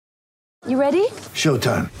You ready?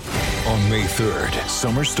 Showtime. On May 3rd,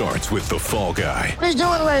 summer starts with The Fall Guy. Let's do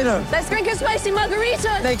it later. Let's drink a spicy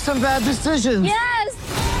margarita. Make some bad decisions. Yes!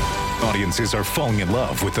 Audiences are falling in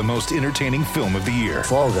love with the most entertaining film of the year.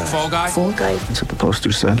 Fall Guy. Fall Guy? Fall guy. That's what the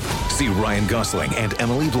poster said. See Ryan Gosling and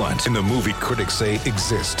Emily Blunt in the movie critics say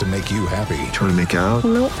exists to make you happy. Trying to make it out?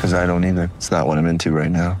 Nope. Because I don't either. It's not what I'm into right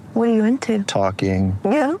now. What are you into? Talking.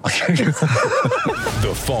 Yeah.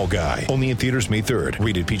 The Fall Guy. Only in theaters May 3rd.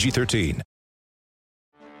 Rated PG-13.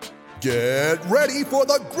 Get ready for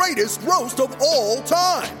the greatest roast of all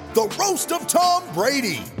time. The Roast of Tom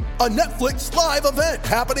Brady. A Netflix live event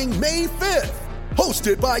happening May 5th.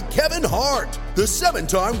 Hosted by Kevin Hart. The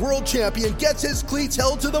 7-time world champion gets his cleats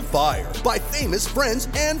held to the fire by famous friends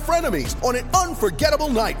and frenemies on an unforgettable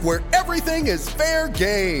night where everything is fair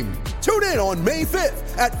game. Tune in on May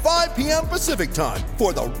 5th at 5 p.m. Pacific time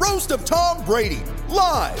for the Roast of Tom Brady.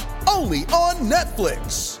 Live only on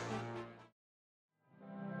Netflix.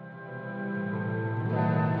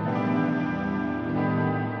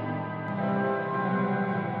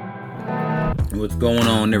 What's going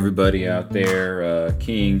on, everybody out there?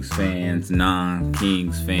 Kings fans,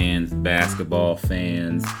 non-Kings fans, basketball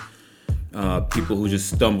fans, people who just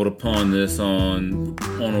stumbled upon this on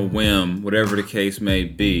a whim, whatever the case may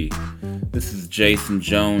be. This is Jason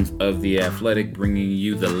Jones of The Athletic bringing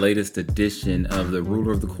you the latest edition of the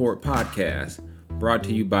Ruler of the Court podcast, brought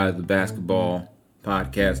to you by the Basketball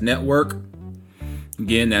Podcast Network.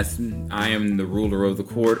 Again, I am the ruler of the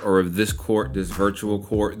court, or of this court, this virtual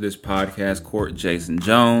court, this podcast court, Jason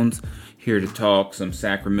Jones, here to talk some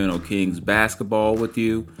Sacramento Kings basketball with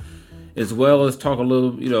you, as well as talk a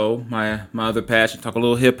little, my other passion, talk a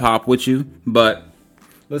little hip-hop with you. But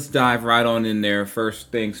let's dive right on in there.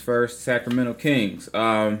 First things first, Sacramento Kings.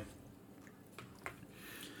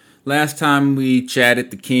 Last time we chatted,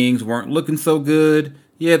 the Kings weren't looking so good.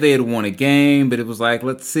 Yeah, they had won a game, but it was like,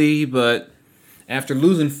 let's see, but after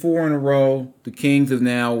losing 4 in a row, the Kings have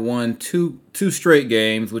now won two straight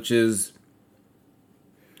games, which is,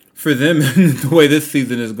 for them, the way this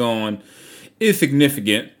season has gone, is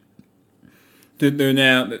significant. They're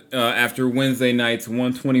now, after Wednesday night's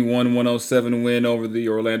 121-107 win over the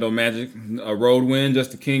Orlando Magic, a road win,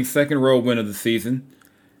 just the Kings' second road win of the season.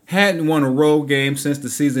 Hadn't won a road game since the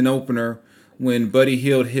season opener when Buddy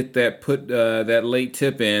Hield hit that late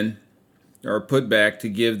tip in, or put back to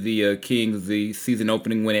give the Kings the season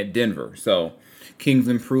opening win at Denver. So Kings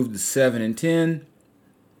improved to 7-10. And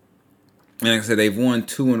like I said, they've won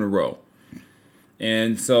 2 in a row.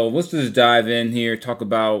 And so let's just dive in here, talk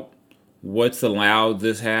about what's allowed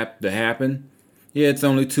this to happen. Yeah, it's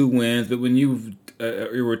only 2 wins, but when you're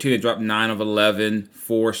a team that dropped 9 of 11,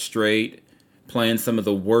 4 straight, playing some of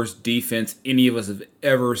the worst defense any of us have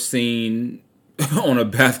ever seen on a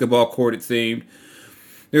basketball court, it seemed.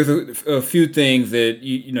 There's a few things that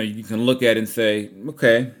you can look at and say,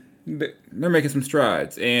 okay, they're making some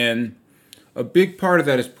strides. And a big part of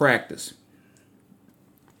that is practice.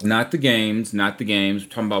 Not the games. We're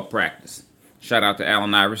talking about practice. Shout out to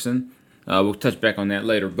Allen Iverson. We'll touch back on that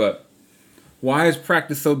later. But why is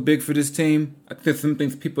practice so big for this team? I think there's some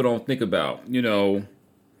things people don't think about.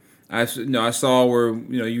 I saw where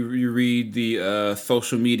you read the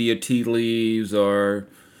social media tea leaves or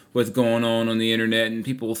what's going on the internet, and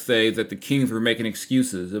people say that the Kings were making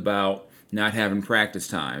excuses about not having practice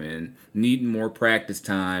time and needing more practice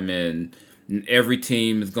time, and every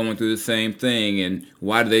team is going through the same thing, and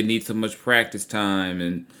why do they need so much practice time,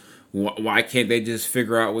 and why can't they just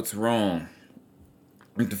figure out what's wrong?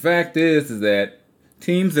 And the fact is that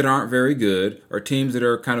teams that aren't very good, or teams that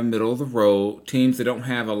are kind of middle of the road, teams that don't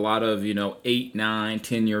have a lot of 8, 9,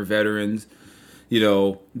 10-year veterans,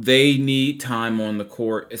 they need time on the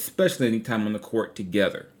court, especially they need time on the court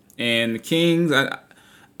together. And the Kings,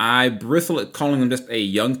 I bristle at calling them just a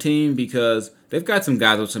young team because they've got some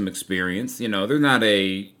guys with some experience. They're not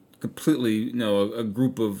a completely, a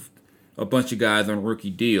group of a bunch of guys on rookie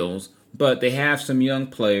deals, but they have some young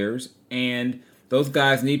players, and those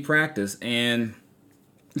guys need practice. And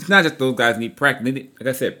it's not just those guys need practice. They need, like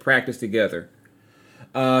I said, practice together.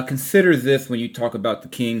 Consider this when you talk about the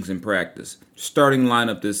Kings in practice. Starting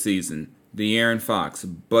lineup this season: De'Aaron Fox,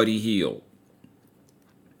 Buddy Hield,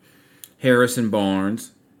 Harrison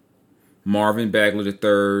Barnes, Marvin Bagley III,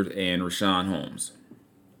 and Richaun Holmes.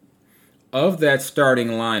 Of that starting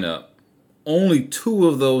lineup, only 2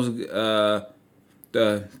 of those,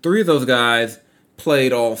 3 of those guys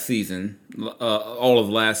played all season, all of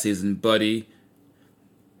last season. Buddy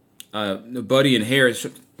and Harris.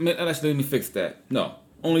 Let me fix that. No.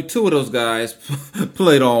 Only 2 of those guys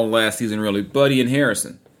played all last season, really. Buddy and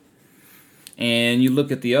Harrison. And you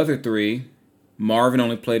look at the other 3, Marvin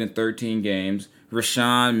only played in 13 games.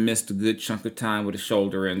 Rashawn missed a good chunk of time with a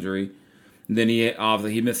shoulder injury. And then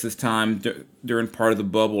he missed his time during part of the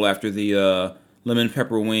bubble after the lemon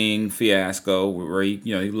pepper wing fiasco, where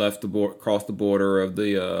he left crossed the border of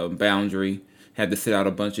the boundary, had to sit out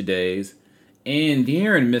a bunch of days. And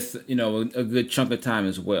De'Aaron missed a good chunk of time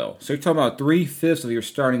as well. So you're talking about 3/5 of your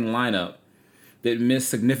starting lineup that missed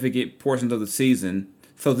significant portions of the season.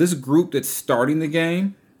 So this group that's starting the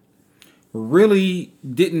game really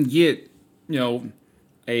didn't get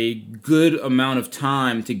a good amount of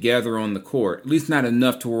time together on the court. At least not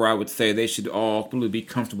enough to where I would say they should all really be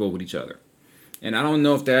comfortable with each other. And I don't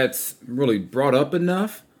know if that's really brought up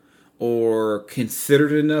enough or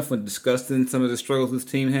considered enough when discussing some of the struggles this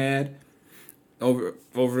team had over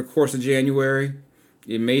the course of January.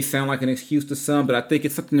 It may sound like an excuse to some, but I think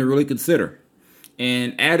it's something to really consider.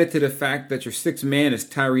 And added to the fact that your sixth man is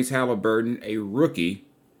Tyrese Halliburton, a rookie.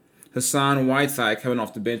 Hassan Whiteside coming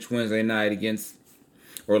off the bench Wednesday night against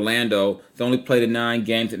Orlando. They only played in 9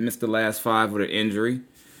 games and missed the last 5 with an injury.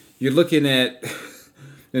 You're looking at,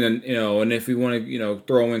 and if we want to,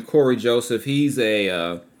 throw in Corey Joseph, he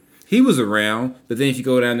was around, but then if you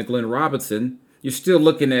go down to Glenn Robinson, you're still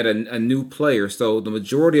looking at a new player. So the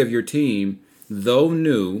majority of your team, though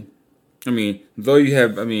new, you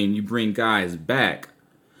bring guys back,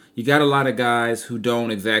 you got a lot of guys who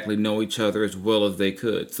don't exactly know each other as well as they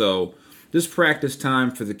could. So this practice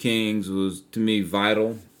time for the Kings was, to me,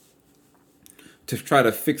 vital to try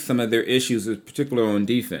to fix some of their issues, particularly on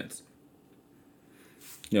defense.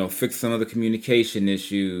 Fix some of the communication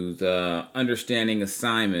issues, understanding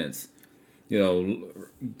assignments,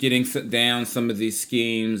 getting down some of these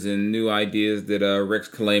schemes and new ideas that Rex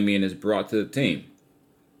Kalamian has brought to the team.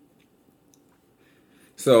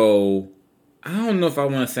 So I don't know if I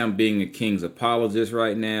want to say I'm being a Kings apologist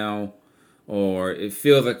right now, or it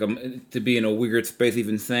feels like I'm to be in a weird space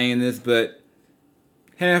even saying this, but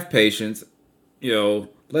have patience.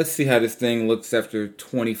 Let's see how this thing looks after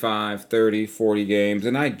 25, 30, 40 games.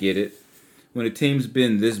 And I get it. When a team's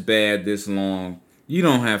been this bad this long, you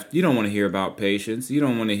don't want to hear about patience. You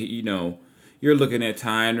don't want to, you're looking at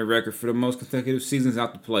tying the record for the most consecutive seasons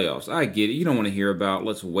out the playoffs. I get it. You don't want to hear about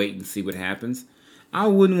let's wait and see what happens. I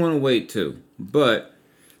wouldn't want to wait too. But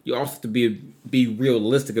you also have to be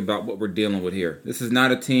realistic about what we're dealing with here. This is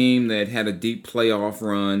not a team that had a deep playoff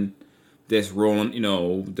run that's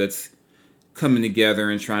rolling, that's coming together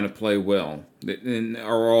and trying to play well, and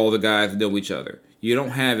are all the guys know each other. You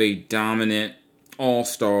don't have a dominant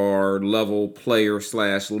all-star level player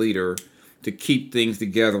 / leader to keep things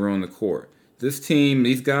together on the court. This team,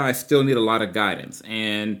 these guys still need a lot of guidance.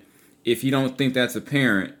 And if you don't think that's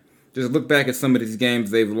apparent, just look back at some of these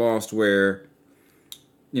games they've lost where,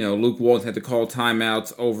 Luke Walton had to call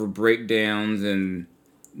timeouts over breakdowns and,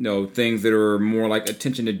 things that are more like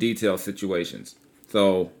attention to detail situations.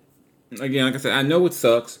 So, again, like I said, I know it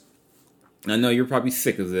sucks. I know you're probably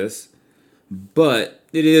sick of this. But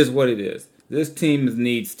it is what it is. This team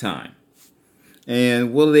needs time.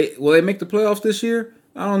 And will they make the playoffs this year?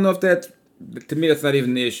 I don't know if to me, that's not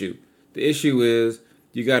even the issue. The issue is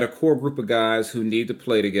you got a core group of guys who need to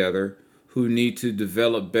play together, who need to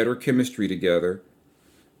develop better chemistry together,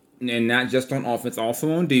 and not just on offense,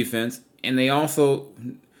 also on defense. And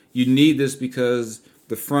you need this because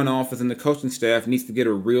the front office and the coaching staff needs to get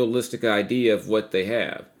a realistic idea of what they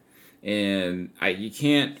have. And you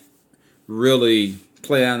can't really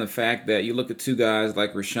play on the fact that you look at two guys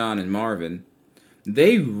like Rashawn and Marvin.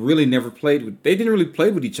 They really they didn't really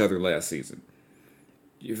play with each other last season.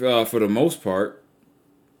 For the most part.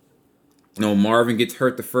 Marvin gets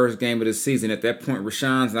hurt the first game of the season. At that point,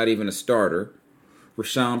 Rashawn's not even a starter.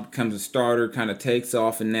 Rashawn becomes a starter, kind of takes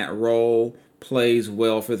off in that role, plays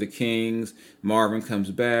well for the Kings. Marvin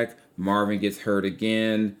comes back. Marvin gets hurt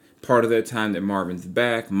again. Part of that time that Marvin's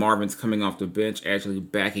back, Marvin's coming off the bench, actually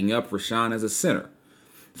backing up Rashawn as a center.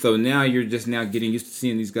 So now you're just getting used to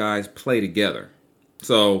seeing these guys play together.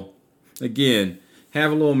 So, again,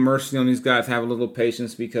 have a little mercy on these guys. Have a little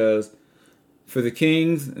patience because for the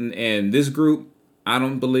Kings and this group, I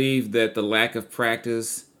don't believe that the lack of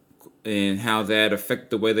practice and how that affected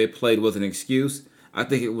the way they played was an excuse. I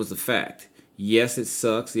think it was a fact. Yes, it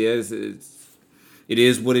sucks. Yes, it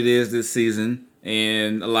is what it is this season.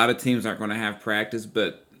 And a lot of teams aren't going to have practice,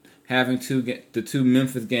 but having the 2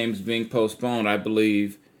 Memphis games being postponed, I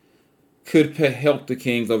believe, could help the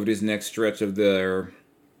Kings over this next stretch of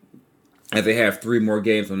as they have 3 more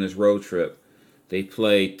games on this road trip. They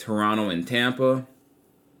play Toronto and Tampa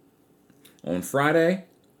on Friday.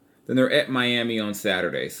 Then they're at Miami on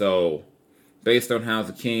Saturday. So, based on how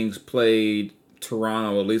the Kings played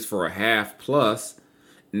Toronto, at least for a half plus,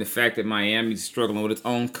 And the fact that Miami's struggling with its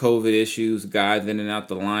own COVID issues, guys in and out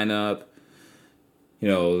the lineup,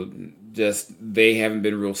 just they haven't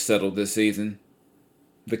been real settled this season.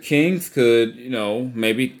 The Kings could,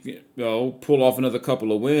 maybe, pull off another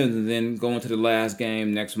couple of wins and then go into the last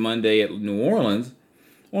game next Monday at New Orleans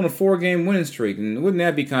on a 4-game winning streak. And wouldn't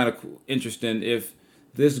that be kind of interesting if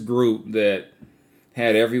this group that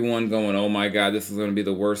had everyone going, oh my God, this is going to be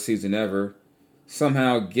the worst season ever,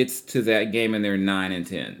 somehow gets to that game and they're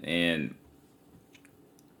 9-10. And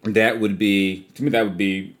that would be, to me, that would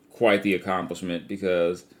be quite the accomplishment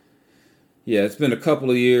because, yeah, it's been a couple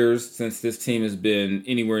of years since this team has been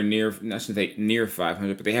anywhere near, I shouldn't say near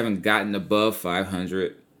 500, but they haven't gotten above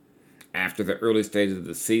 500 after the early stages of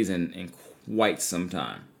the season in quite some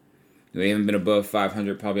time. They haven't been above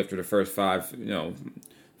 500 probably after the first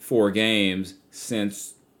 4 games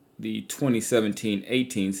since the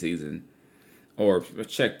 2017-18 season. Or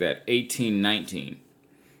check that, 18-19.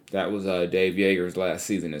 That was Dave Yeager's last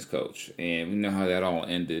season as coach. And we know how that all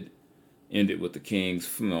ended. Ended with the Kings,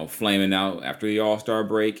 flaming out after the All-Star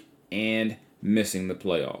break and missing the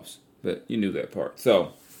playoffs. But you knew that part.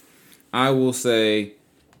 So I will say,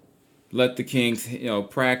 let the Kings,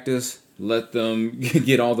 practice. Let them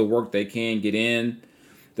get all the work they can get in.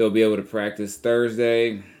 They'll be able to practice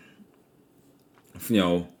Thursday,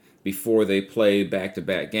 before they play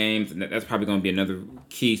back-to-back games. And that's probably going to be another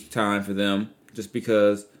key time for them, just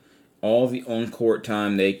because all the on-court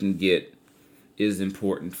time they can get is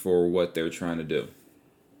important for what they're trying to do.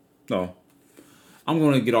 So, I'm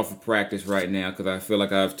going to get off of practice right now because I feel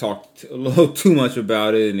like I've talked a little too much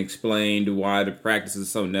about it and explained why the practice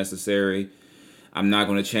is so necessary. I'm not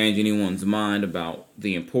going to change anyone's mind about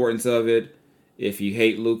the importance of it. If you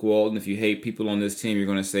hate Luke Walton, if you hate people on this team, you're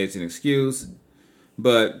going to say it's an excuse.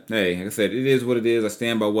 But, hey, like I said, it is what it is. I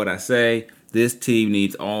stand by what I say. This team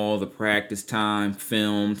needs all the practice time,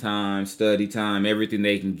 film time, study time, everything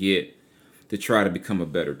they can get to try to become a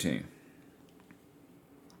better team.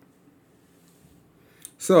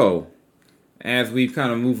 So, as we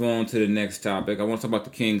kind of move on to the next topic, I want to talk about the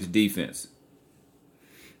Kings' defense.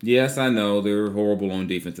 Yes, I know they're horrible on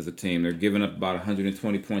defense as a team. They're giving up about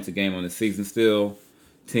 120 points a game on the season still.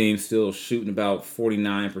 Team still shooting about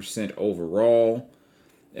 49% overall.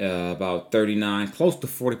 About 39, close to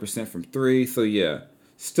 40% from 3. So, yeah,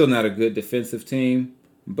 still not a good defensive team.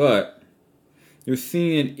 But you're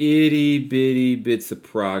seeing itty-bitty bits of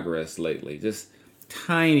progress lately. Just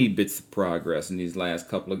tiny bits of progress in these last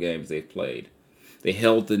couple of games they've played. They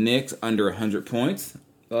held the Knicks under 100 points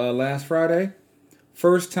last Friday.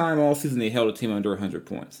 First time all season they held a team under 100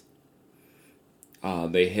 points.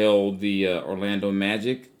 They held the Orlando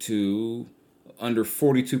Magic to under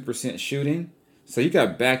 42% shooting. So you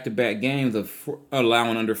got back-to-back games of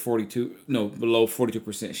allowing below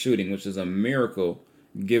 42% shooting, which is a miracle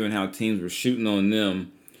given how teams were shooting on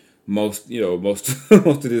them most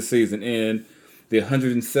of this season. And the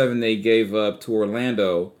 107 they gave up to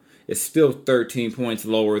Orlando is still 13 points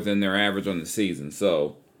lower than their average on the season.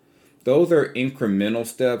 So those are incremental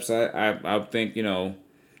steps. I think,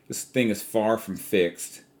 this thing is far from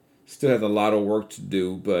fixed. Still has a lot of work to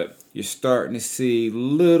do, but you're starting to see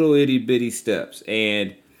little itty-bitty steps.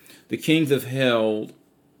 And the Kings have held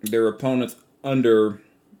their opponents under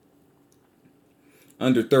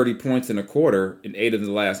 30 points in a quarter in 8 of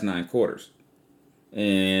the last 9 quarters.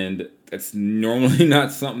 And that's normally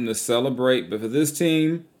not something to celebrate, but for this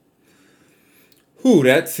team,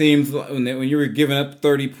 that seems like when you were giving up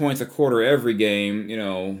 30 points a quarter every game,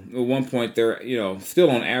 at one point they're, still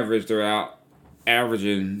on average, they're out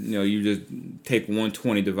averaging, you just take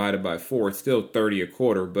 120 divided by 4, it's still 30 a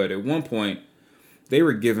quarter, but at one point they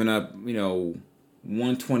were giving up,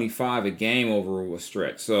 125 a game over a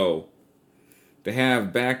stretch. So to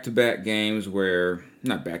have back-to-back games where,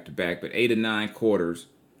 not back-to-back, but 8 and 9 quarters,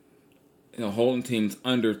 holding teams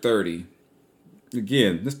under 30,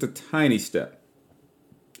 again, just a tiny step.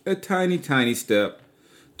 A tiny, tiny step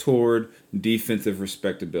toward defensive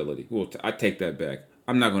respectability. Well, I take that back.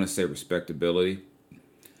 I'm not going to say respectability.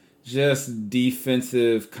 Just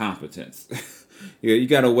defensive competence. You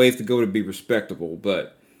got a ways to go to be respectable,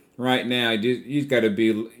 but right now you got to be.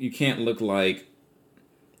 You can't look like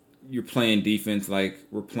you're playing defense like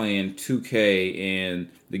we're playing 2K and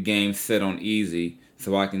the game's set on easy,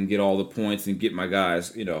 so I can get all the points and get my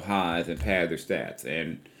guys, highs and pad their stats.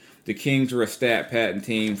 And the Kings were a stat padding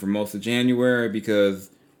team for most of January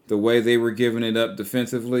because the way they were giving it up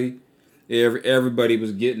defensively, everybody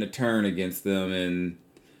was getting a turn against them, and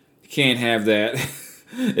you can't have that.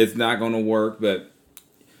 It's not going to work. But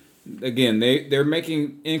again, they're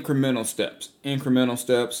making incremental steps.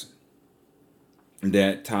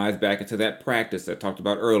 that ties back into that practice I talked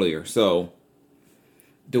about earlier. So,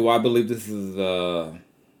 do I believe this is a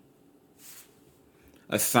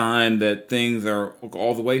sign that things are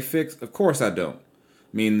all the way fixed? Of course I don't.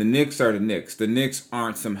 I mean, the Knicks are the Knicks. The Knicks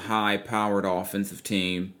aren't some high-powered offensive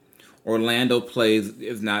team. Orlando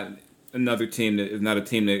is not another team that is not a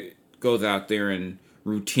team that goes out there and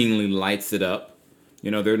routinely lights it up.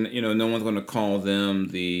 No one's going to call them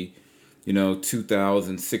the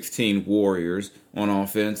 2016 Warriors on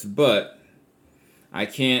offense, but I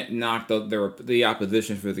can't knock the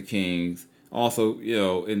opposition for the Kings. Also,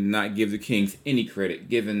 and not give the Kings any credit,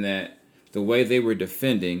 given that the way they were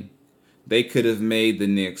defending, they could have made the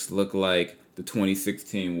Knicks look like the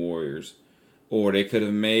 2016 Warriors, or they could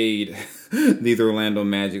have made the Orlando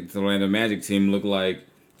Magic team look like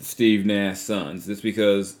the Steve Nash Suns. Just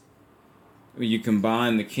because when you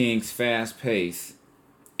combine the Kings' fast pace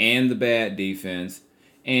and the bad defense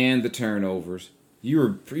and the turnovers, you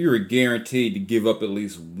were guaranteed to give up at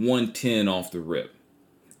least 110 off the rip.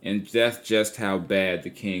 And that's just how bad the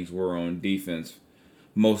Kings were on defense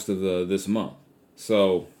most of this month.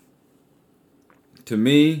 So, to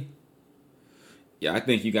me, I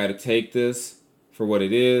think you got to take this for what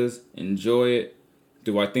it is, enjoy it.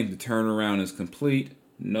 Do I think the turnaround is complete?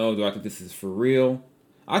 No. Do I think this is for real?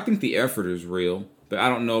 I think the effort is real, but I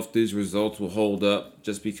don't know if these results will hold up,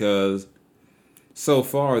 just because so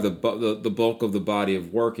far the bulk of the body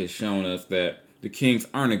of work has shown us that the Kings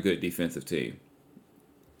aren't a good defensive team.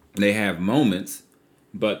 They have moments,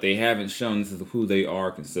 but they haven't shown this is who they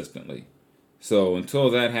are consistently. So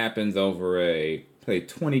until that happens over a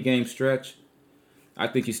 20-game stretch, I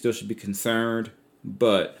think you still should be concerned.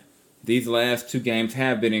 But these last two games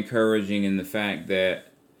have been encouraging in the fact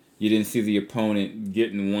that you didn't see the opponent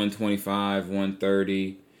getting 125,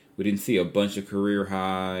 130. We didn't see a bunch of career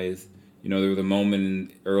highs. There was a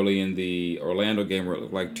moment early in the Orlando game where it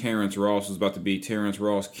looked like Terrence Ross was about to be Terrence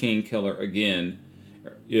Ross King Killer again.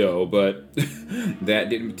 But that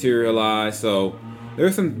didn't materialize. So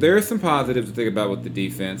there's some positives to think about with the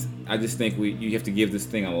defense. I just think you have to give this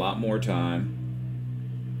thing a lot more time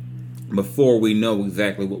before we know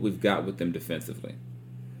exactly what we've got with them defensively.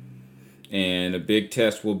 And a big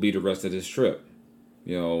test will be the rest of this trip.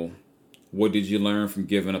 What did you learn from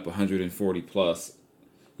giving up 140 plus?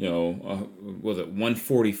 Was it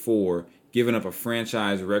 144, giving up a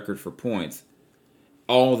franchise record for points?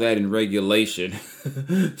 All that in regulation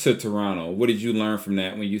to Toronto. What did you learn from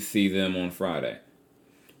that when you see them on Friday?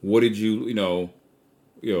 What did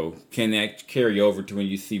can that carry over to when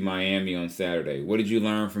you see Miami on Saturday? What did you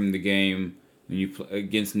learn from the game when you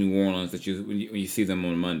against New Orleans when you see them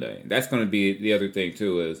on Monday? That's going to be the other thing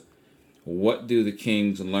too, is what do the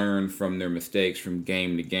Kings learn from their mistakes from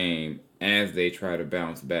game to game as they try to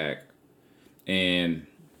bounce back and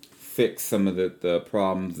fix some of the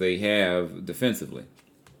problems they have defensively.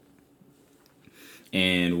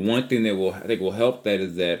 And one thing that I think will help that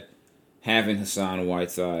is that having Hassan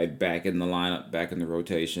Whiteside back in the lineup, back in the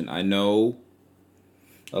rotation. I know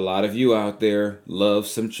a lot of you out there love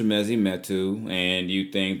some Chimezie Metu, and you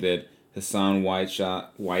think that Hassan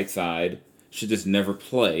Whiteside should just never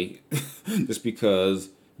play just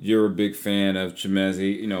because you're a big fan of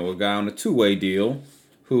Chimezie, a guy on a two-way deal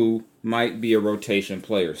who might be a rotation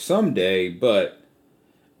player someday, but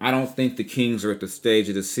I don't think the Kings are at the stage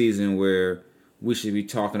of the season where we should be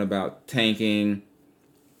talking about tanking,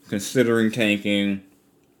 considering tanking.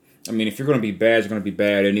 I mean, if you're going to be bad, you're going to be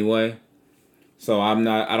bad anyway. So I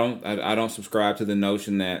don't subscribe to the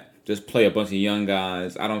notion that just play a bunch of young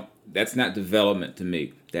guys. That's not development to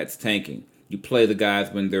me. That's tanking. You play the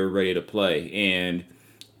guys when they're ready to play. And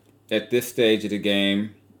at this stage of the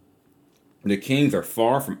game, the Kings are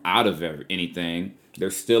far from out of anything. They're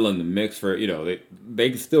still in the mix for, they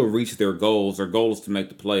can still reach their goals. Their goal is to make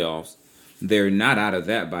the playoffs. They're not out of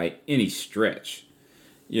that by any stretch,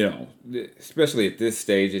 especially at this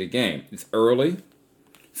stage of the game. It's early,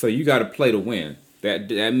 so you got to play to win.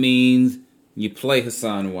 That means you play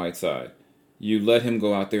Hassan Whiteside. You let him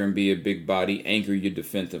go out there and be a big body, anchor you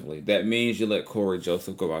defensively. That means you let Corey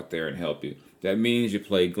Joseph go out there and help you. That means you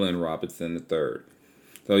play Glenn Robinson III.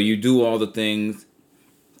 So you do all the things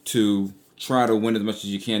to try to win as much as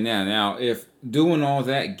you can now. Now, if doing all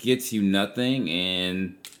that gets you nothing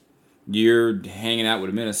and you're hanging out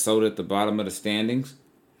with Minnesota at the bottom of the standings,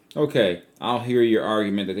 okay, I'll hear your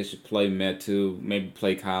argument that they should play Metu, maybe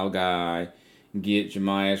play Kyle Guy, get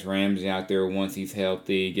Jamias Ramsey out there once he's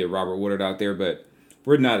healthy, get Robert Woodard out there, but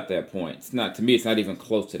we're not at that point. To me, it's not even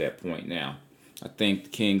close to that point now. I think the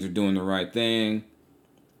Kings are doing the right thing.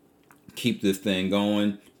 Keep this thing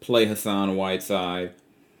going. Play Hassan Whiteside.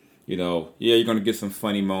 Yeah, you're going to get some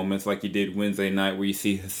funny moments like you did Wednesday night where you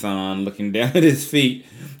see Hassan looking down at his feet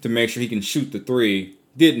to make sure he can shoot the three.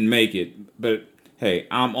 Didn't make it, but hey,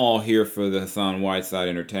 I'm all here for the Hassan Whiteside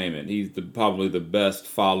entertainment. He's probably the best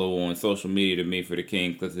follow on social media to me for the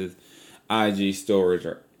Kings because his IG stories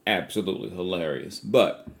are absolutely hilarious.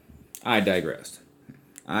 But I digressed.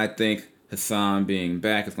 I think Hassan being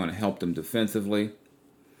back is going to help them defensively.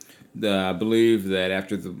 I believe that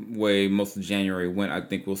after the way most of January went, I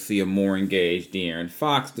think we'll see a more engaged De'Aaron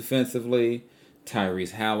Fox defensively.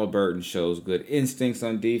 Tyrese Halliburton shows good instincts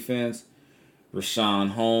on defense.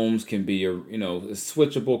 Rashawn Holmes can be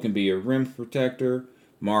switchable, can be a rim protector.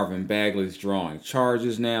 Marvin Bagley's drawing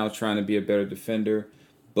charges now, trying to be a better defender.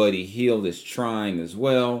 Buddy Hield is trying as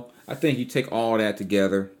well. I think you take all that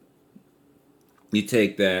together. You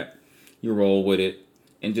take that, you roll with it,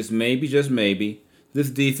 and just maybe, this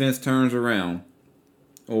defense turns around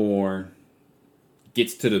or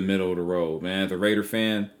gets to the middle of the road, man. As a Raider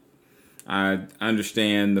fan, I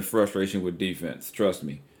understand the frustration with defense. Trust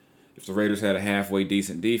me. If the Raiders had a halfway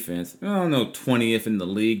decent defense, I don't know, 20th in the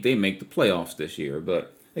league, they make the playoffs this year.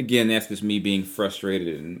 But again, that's just me being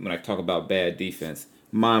frustrated. And when I talk about bad defense,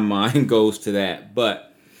 my mind goes to that.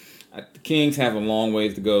 But the Kings have a long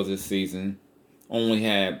ways to go this season.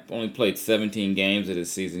 Only played 17 games of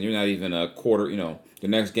this season. You're not even a quarter, the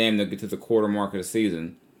next game they'll get to the quarter mark of the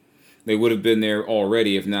season. They would have been there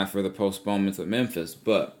already if not for the postponements of Memphis.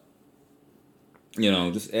 But,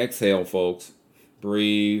 just exhale, folks.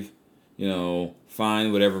 Breathe,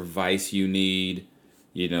 find whatever vice you need,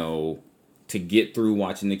 to get through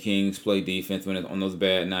watching the Kings play defense on those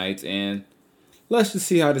bad nights. And let's just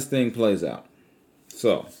see how this thing plays out.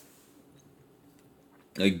 So,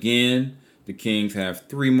 again, the Kings have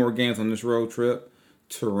 3 more games on this road trip.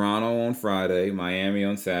 Toronto on Friday, Miami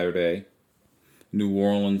on Saturday, New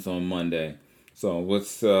Orleans on Monday. So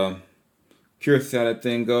what's curious to see how that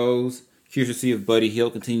thing goes. Curious to see if Buddy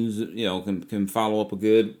Hield continues, can follow up a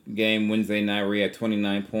good game Wednesday night where he had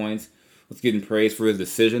 29 points. Was getting praised for his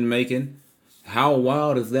decision making. How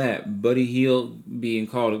wild is that? Buddy Hield being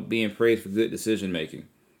praised for good decision making.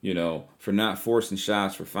 For not forcing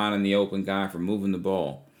shots, for finding the open guy, for moving the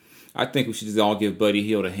ball. I think we should just all give Buddy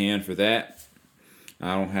Hield a hand for that.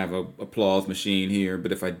 I don't have an applause machine here,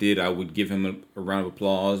 but if I did, I would give him a round of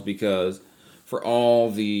applause because for all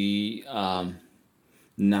the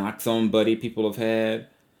knocks on Buddy people have had,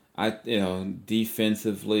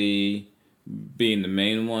 defensively being the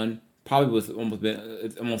main one, probably was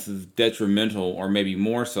almost as detrimental or maybe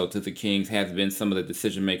more so to the Kings has been some of the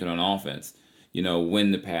decision making on offense.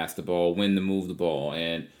 When to pass the ball, when to move the ball,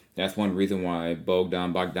 and that's one reason why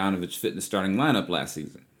Bogdan Bogdanovic fit in the starting lineup last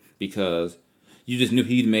season. Because you just knew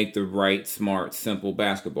he'd make the right, smart, simple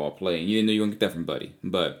basketball play. And you didn't know you were going to get that from Buddy.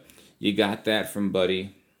 But you got that from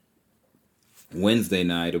Buddy. Wednesday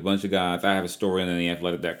night, a bunch of guys, I have a story on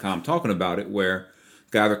theathletic.com talking about it, where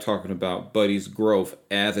guys are talking about Buddy's growth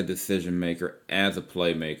as a decision maker, as a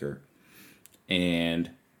playmaker. And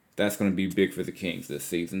that's going to be big for the Kings this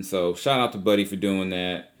season. So shout out to Buddy for doing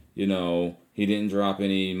that. He didn't drop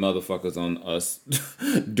any motherfuckers on us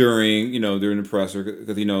during the presser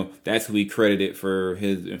because, that's who he credited for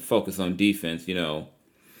his focus on defense,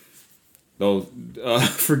 Those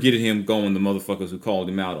forgetting him going the motherfuckers who called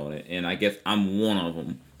him out on it. And I guess I'm one of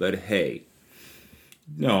them. But hey,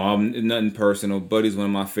 I'm nothing personal. Buddy's one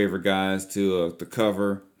of my favorite guys to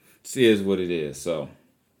cover. It is what it is. So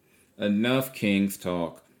enough Kings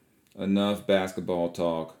talk. Enough basketball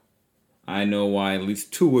talk. I know why at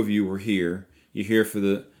least 2 of you were here. You're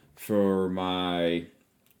here for my.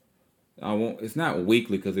 It's not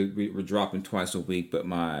weekly because we're dropping twice a week, but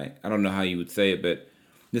I don't know how you would say it, but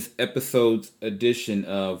this episode's edition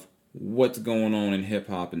of what's going on in hip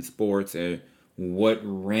hop and sports and what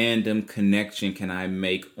random connection can I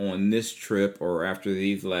make on this trip or after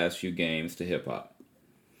these last few games to hip hop.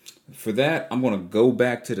 For that, I'm going to go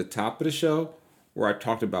back to the top of the show where I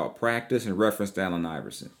talked about practice and referenced Allen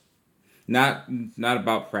Iverson. Not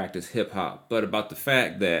about practice hip hop, but about the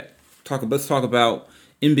fact that let's talk about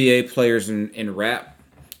NBA players in rap.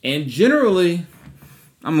 And generally,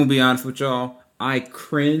 I'm gonna be honest with y'all, I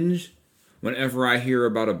cringe whenever I hear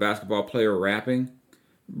about a basketball player rapping,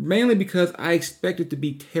 mainly because I expect it to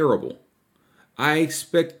be terrible. I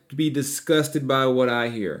expect to be disgusted by what I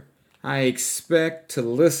hear. I expect to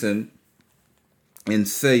listen and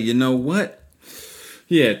say, you know what?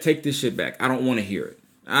 Yeah, take this shit back. I don't want to hear it.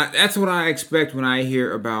 That's what I expect when I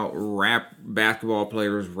hear about basketball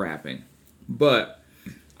players rapping. But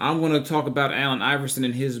I'm going to talk about Allen Iverson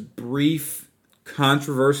and his brief,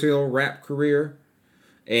 controversial rap career.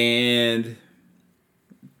 And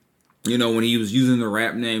You know, when he was using the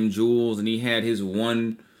rap name Jules, and he had his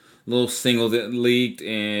one little single that leaked,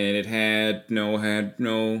 and it had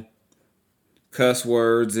no cuss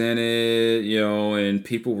words in it, you know, and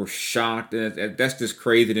people were shocked. And that's just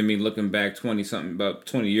crazy to me, looking back about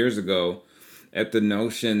 20 years ago, at the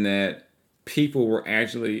notion that people were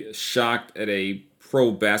actually shocked at a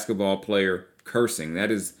pro basketball player cursing. That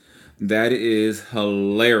is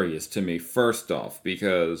hilarious to me, first off,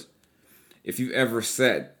 because if you've ever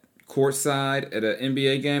sat courtside at an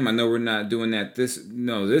NBA game, I know we're not doing that this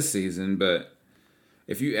season, but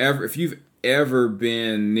if you've ever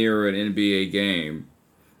been near an NBA game,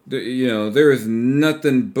 you know, there is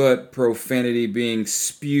nothing but profanity being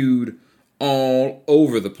spewed all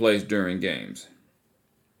over the place during games.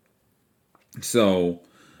 So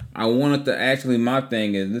I wanted to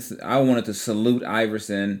salute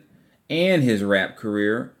Iverson and his rap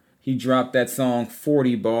career. He dropped that song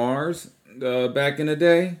 40 Bars back in the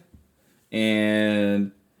day,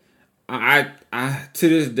 and I to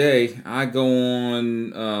this day I go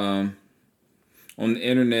on the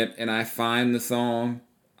internet and I find the song.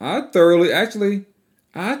 I thoroughly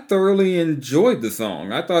enjoyed the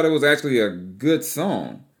song. I thought it was actually a good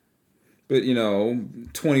song. But, you know,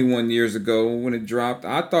 21 years ago when it dropped,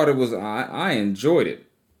 I thought it was, I enjoyed it.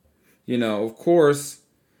 You know, of course,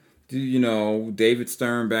 you know, David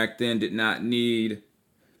Stern back then did not need,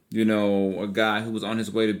 you know, a guy who was on his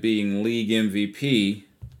way to being league MVP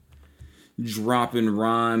dropping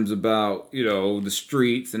rhymes about, you know, the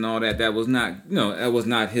streets and all that. That was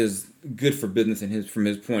not his good for business from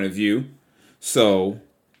his point of view. So,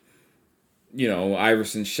 you know,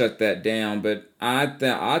 Iverson shut that down, but I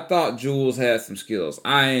thought Jules had some skills.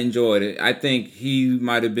 I enjoyed it. I think he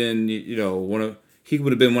might have been, you know, he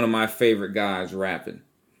would have been one of my favorite guys rapping.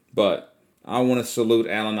 But I want to salute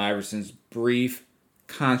Allen Iverson's brief,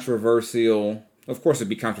 controversial, of course it'd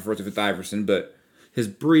be controversial with Iverson, but his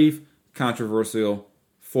brief, controversial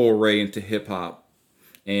foray into hip hop.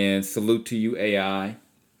 And salute to you, AI.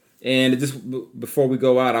 And just before we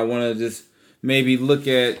go out, I want to just maybe look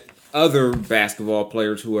at other basketball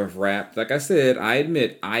players who have rapped. Like I said, I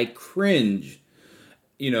admit I cringe.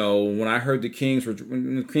 You know, when I heard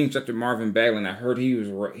when the Kings dropped Marvin Bagley, and I heard he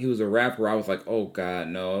was a rapper, I was like, oh God,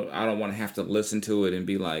 no, I don't want to have to listen to it and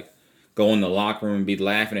be like, go in the locker room and be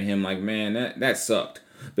laughing at him like, man, that sucked.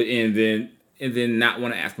 But and then not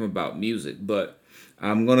want to ask him about music. But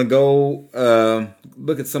I'm gonna go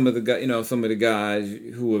look at some of the guys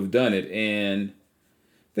who have done it, and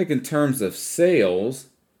I think in terms of sales,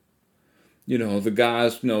 you know, the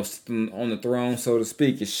guys, you know, on the throne, so to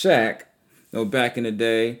speak, is Shaq. You know, back in the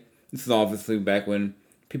day, this is obviously back when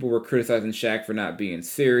people were criticizing Shaq for not being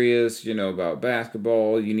serious, you know, about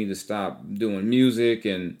basketball. You need to stop doing music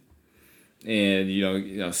and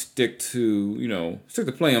stick to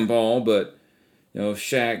playing ball. But you know,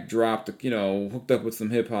 Shaq dropped, hooked up with some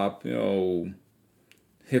hip hop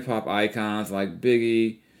icons like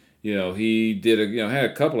Biggie. You know, he had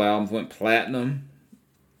a couple albums went platinum.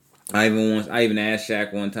 I even asked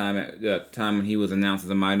Shaq one time at the time when he was announced as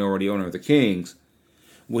a minority owner of the Kings,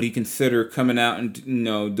 would he consider coming out and, you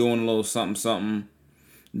know, doing a little something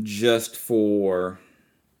just for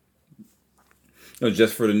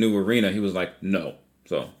the new arena? He was like, no.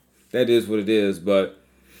 So that is what it is. But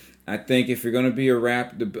I think if you're going to be a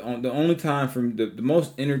rap, the only time the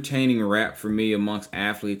most entertaining rap for me amongst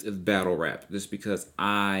athletes is battle rap, just because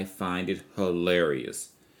I find it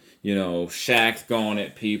hilarious. You know, Shaq's going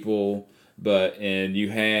at people, and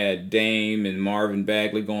you had Dame and Marvin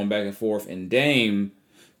Bagley going back and forth, and Dame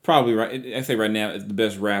probably I say right now is the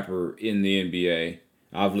best rapper in the NBA.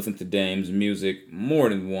 I've listened to Dame's music more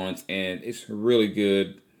than once, and it's really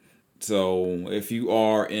good. So if you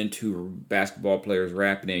are into basketball players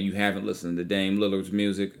rapping and you haven't listened to Dame Lillard's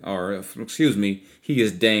music, he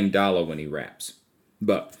is Dame Dollar when he raps.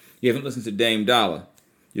 But you haven't listened to Dame Dollar,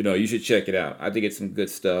 you know, you should check it out. I think it's some good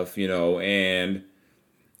stuff, you know, and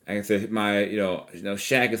like I said,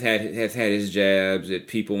 Shaq has had his jabs at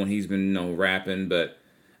people when he's been, you know, rapping, but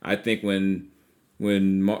I think when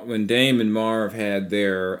Dame and Marv had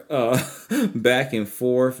their back and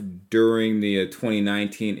forth during the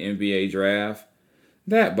 2019 NBA draft,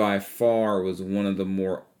 that by far was one of the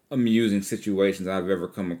more amusing situations I've ever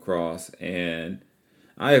come across. And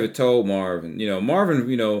I ever told Marvin,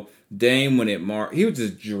 Dame he was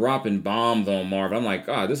just dropping bombs on Marvin. I'm like,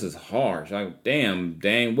 God, this is harsh. Like, damn,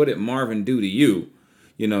 Dame, what did Marvin do to you?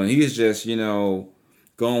 You know, he's just, you know,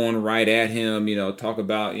 going right at him, you know, talk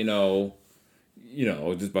about,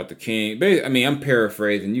 just about the King. I mean, I'm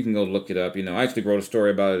paraphrasing. You can go look it up. You know, I actually wrote a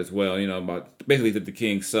story about it as well, you know, about basically that the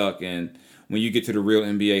Kings suck, and when you get to the real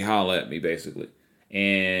NBA, holla at me, basically.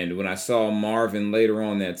 And when I saw Marvin later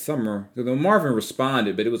on that summer, Marvin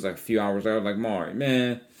responded, but it was like a few hours later. I was like, Marvin,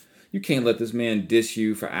 man, you can't let this man diss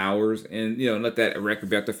you for hours and, let that record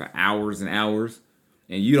be out there for hours and hours.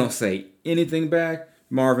 And you don't say anything back.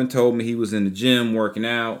 Marvin told me he was in the gym working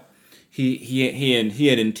out. He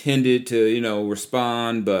had intended to,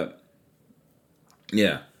 respond, but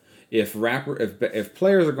yeah. If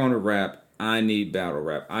players are going to rap, I need battle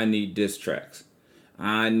rap. I need diss tracks.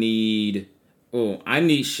 I need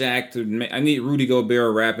Shaq I need Rudy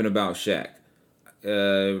Gobert rapping about Shaq.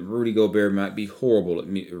 Rudy Gobert might be horrible at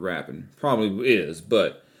rapping. Probably is,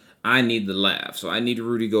 but I need the laugh. So I need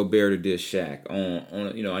Rudy Gobert to diss Shaq on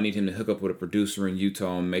I need him to hook up with a producer in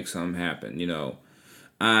Utah and make something happen,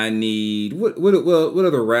 I need what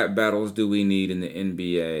other rap battles do we need in the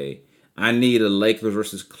NBA? I need a Lakers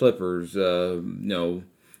versus Clippers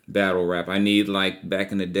battle rap. I need, like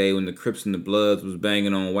back in the day when the Crips and the Bloods was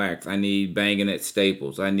banging on wax. I need banging at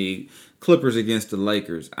Staples. I need Clippers against the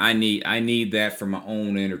Lakers. I need that for my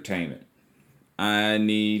own entertainment.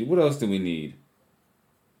 What else do we need?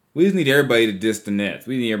 We just need everybody to diss the Nets.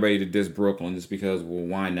 We need everybody to diss Brooklyn just because, well,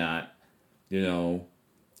 why not?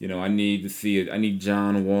 I need to see it. I need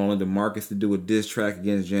John Wall and DeMarcus to do a diss track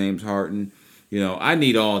against James Harden. I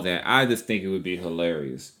need all that. I just think it would be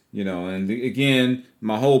hilarious. And again,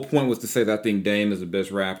 my whole point was to say that I think Dame is the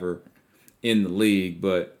best rapper in the league,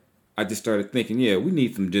 but I just started thinking, yeah, we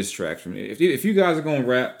need some diss tracks from it. If you guys are going to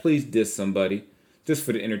rap, please diss somebody, just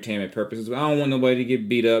for the entertainment purposes. I don't want nobody to get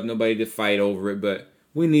beat up, nobody to fight over it, but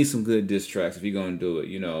we need some good diss tracks if you're going to do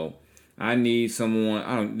it, I need someone,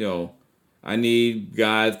 I need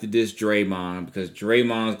guys to diss Draymond because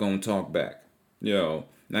Draymond's going to talk back,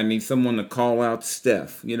 I need someone to call out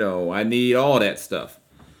Steph, I need all that stuff.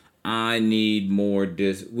 I need more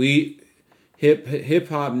diss. Hip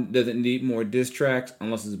hop doesn't need more diss tracks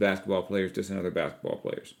unless it's basketball players dissing other basketball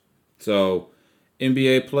players. So,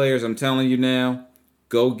 NBA players, I'm telling you now,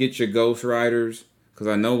 go get your ghostwriters because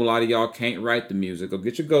I know a lot of y'all can't write the music. Go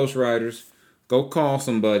get your ghostwriters. Go call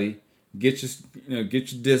somebody. Get your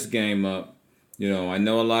diss game up. I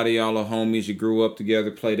know a lot of y'all are homies. You grew up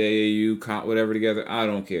together, played AAU, whatever together. I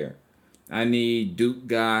don't care. I need Duke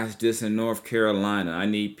guys dissing North Carolina. I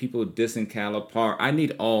need people dissing Calipari. I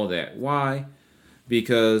need all that. Why?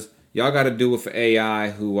 Because y'all got to do it for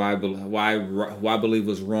AI, who I believe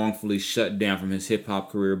was wrongfully shut down from his hip-hop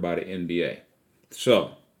career by the NBA.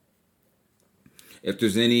 So, if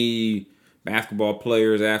there's any basketball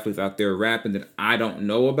players, athletes out there rapping that I don't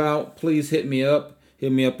know about, please hit me up.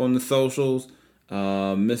 Hit me up on the socials.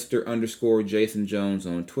 Mr. _Jason Jones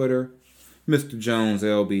on Twitter. Mr. Jones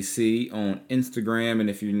LBC on Instagram, and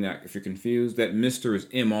if you're confused, that Mr. is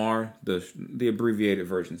MR, the abbreviated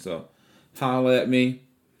version. So, holla at me.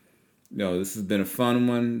 This has been a fun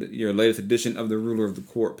one. Your latest edition of the Ruler of the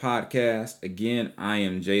Court podcast. Again, I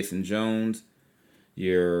am Jason Jones,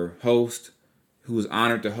 your host, who is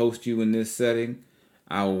honored to host you in this setting.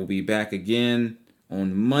 I will be back again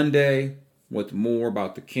on Monday with more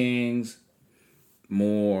about the Kings.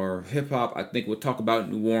 More hip-hop. I think we'll talk about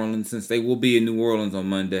New Orleans since they will be in New Orleans on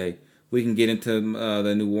Monday. We can get into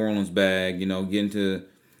the New Orleans bag, get into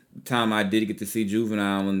the time I did get to see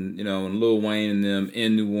Juvenile and, and Lil Wayne and them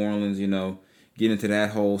in New Orleans, get into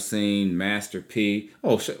that whole scene. Master P.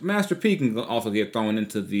 Master P can also get thrown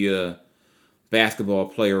into the basketball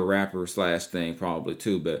player rapper / thing probably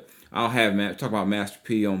too, but I'll talk about Master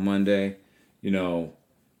P on Monday,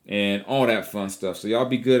 and all that fun stuff. So y'all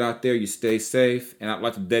be good out there. You stay safe. And I'd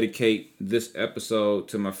like to dedicate this episode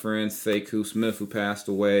to my friend Sekou Smith, who passed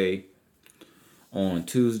away on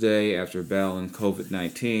Tuesday after battling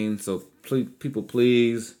COVID-19. So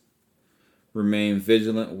please remain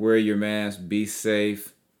vigilant. Wear your mask. Be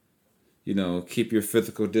safe. Keep your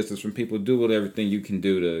physical distance from people. Do everything you can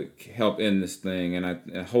do to help end this thing.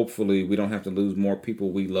 And hopefully we don't have to lose more people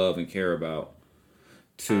we love and care about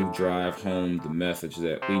to drive home the message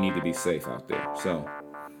that we need to be safe out there. So,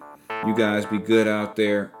 you guys be good out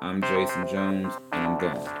there. I'm Jason Jones, and I'm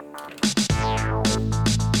gone.